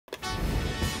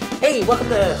Hey, welcome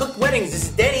to Hooked Weddings. This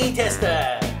is Denny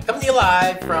Testa, coming to you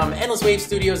live from Endless Wave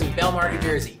Studios in Belmar, New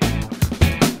Jersey.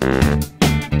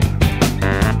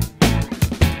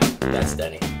 That's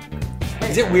Denny.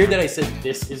 Is it weird that I said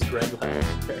this is Greg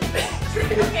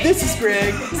Lassik? This is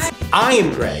Greg. I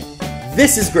am Greg.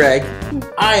 This is Greg.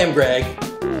 I am Greg.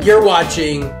 You're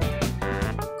watching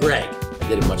Greg. I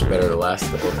did it much better the last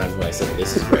couple of times when I said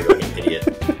this is Greg like an idiot.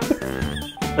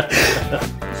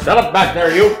 Shut up back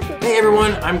there, you! Hey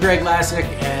everyone, I'm Greg Lassik,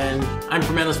 and I'm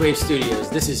from Endless Wave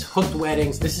Studios. This is Hooked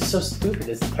Weddings. This is so stupid,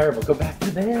 it's terrible. Go back to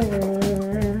there.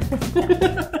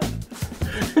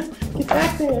 Get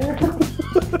back there.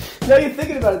 Now you're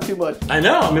thinking about it too much. I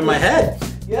know, I'm in my head.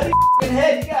 You got your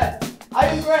head, you got,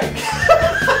 I'm Greg.